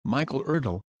Michael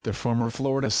Ertel, the former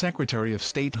Florida Secretary of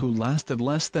State who lasted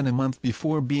less than a month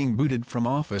before being booted from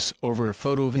office over a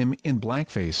photo of him in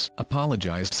blackface,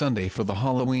 apologized Sunday for the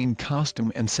Halloween costume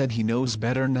and said he knows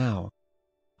better now.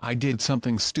 "I did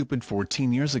something stupid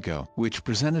 14 years ago which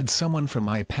presented someone from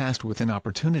my past with an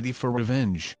opportunity for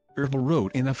revenge," Ertel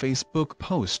wrote in a Facebook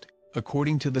post,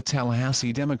 according to the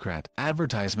Tallahassee Democrat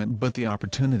advertisement. "But the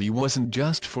opportunity wasn't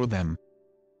just for them.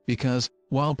 Because,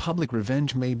 while public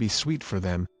revenge may be sweet for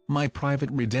them, my private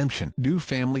redemption, new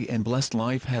family and blessed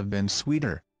life have been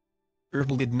sweeter."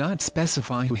 Ertel did not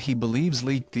specify who he believes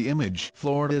leaked the image.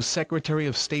 Florida's Secretary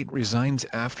of State resigns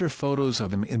after photos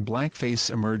of him in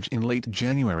blackface emerged in late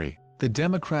January. The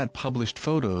Democrat published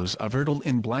photos of Ertel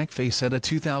in blackface at a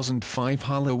 2005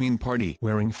 Halloween party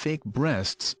wearing fake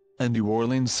breasts, a New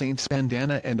Orleans Saints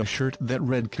bandana and a shirt that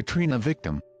read "Katrina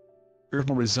Victim."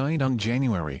 Ertel resigned on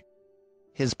January.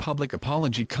 His public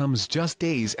apology comes just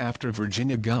days after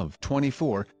Virginia Gov.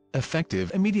 24, effective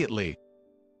immediately.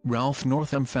 Ralph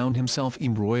Northam found himself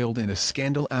embroiled in a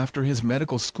scandal after his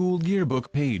medical school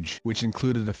yearbook page, which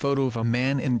included a photo of a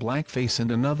man in blackface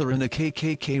and another in a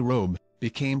KKK robe,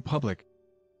 became public.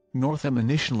 Northam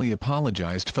initially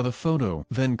apologized for the photo,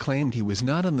 then claimed he was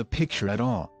not in the picture at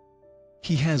all.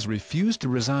 He has refused to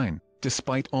resign,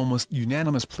 despite almost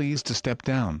unanimous pleas to step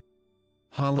down.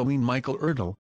 Halloween Michael Ertel,